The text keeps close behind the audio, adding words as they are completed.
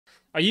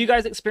Are you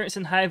guys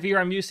experiencing high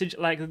VRAM usage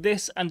like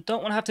this and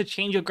don't want to have to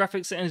change your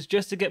graphics settings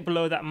just to get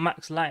below that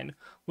max line?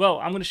 Well,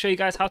 I'm going to show you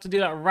guys how to do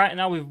that right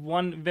now with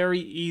one very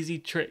easy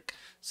trick.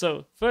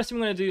 So first thing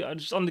I'm going to do,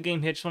 just on the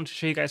game here, just want to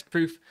show you guys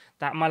proof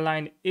that my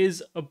line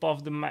is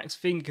above the max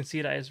thing. You can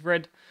see that it's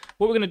red.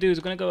 What we're going to do is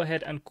we're going to go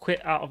ahead and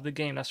quit out of the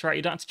game. That's right,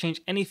 you don't have to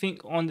change anything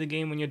on the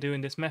game when you're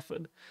doing this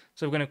method.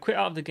 So we're going to quit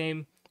out of the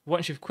game.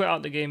 Once you've quit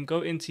out the game, go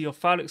into your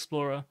file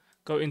explorer,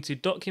 go into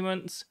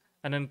documents,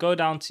 and then go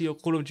down to your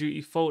Call of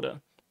Duty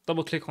folder.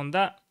 Double click on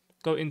that,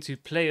 go into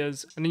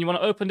players, and then you want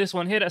to open this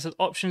one here that says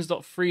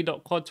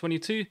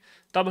options.free.cod22.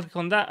 Double click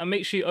on that and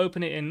make sure you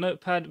open it in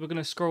Notepad. We're going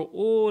to scroll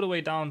all the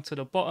way down to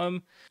the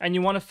bottom and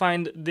you want to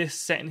find this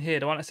setting here,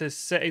 the one that says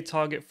set a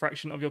target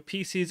fraction of your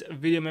PC's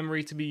video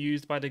memory to be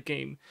used by the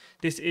game.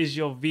 This is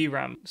your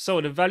VRAM. So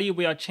the value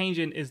we are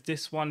changing is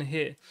this one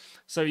here.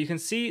 So you can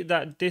see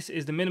that this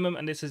is the minimum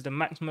and this is the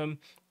maximum.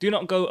 Do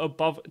not go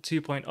above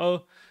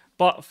 2.0.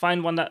 But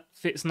find one that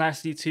fits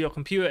nicely to your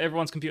computer.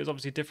 Everyone's computer is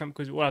obviously different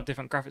because we all have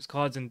different graphics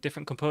cards and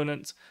different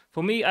components.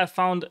 For me, I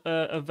found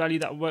a value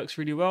that works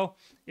really well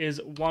is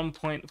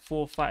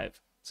 1.45.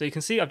 So you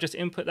can see I've just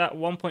input that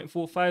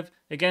 1.45.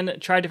 Again,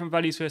 try different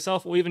values for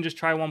yourself or even just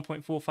try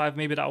 1.45.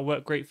 Maybe that'll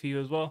work great for you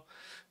as well.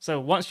 So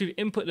once you've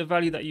input the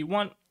value that you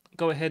want,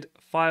 go ahead,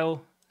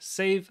 file,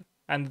 save,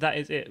 and that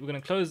is it. We're going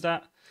to close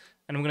that.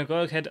 And I'm going to go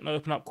ahead and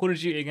open up Call of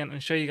Duty again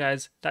and show you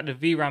guys that the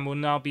VRAM will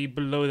now be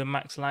below the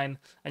max line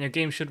and your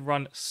game should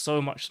run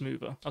so much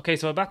smoother. Okay,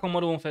 so we're back on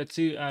Modern Warfare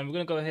 2 and we're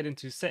going to go ahead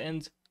into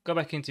settings, go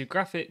back into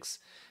graphics,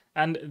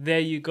 and there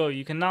you go.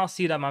 You can now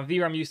see that my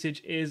VRAM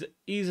usage is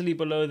easily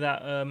below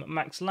that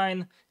max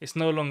line. It's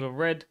no longer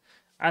red.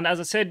 And as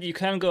I said, you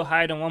can go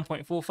higher than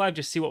 1.45,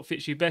 just see what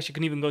fits you best. You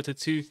can even go to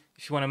 2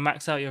 if you want to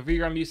max out your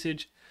VRAM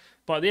usage.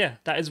 But yeah,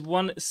 that is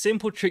one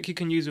simple trick you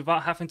can use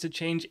without having to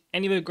change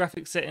any of the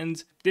graphics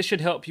settings. This should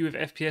help you with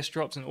FPS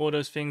drops and all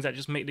those things that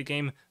just make the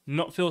game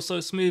not feel so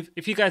smooth.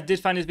 If you guys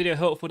did find this video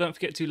helpful, don't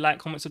forget to like,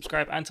 comment,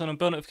 subscribe, and turn on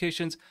bell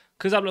notifications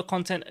because I upload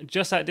content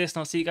just like this. And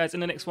I'll see you guys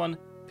in the next one.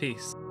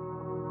 Peace.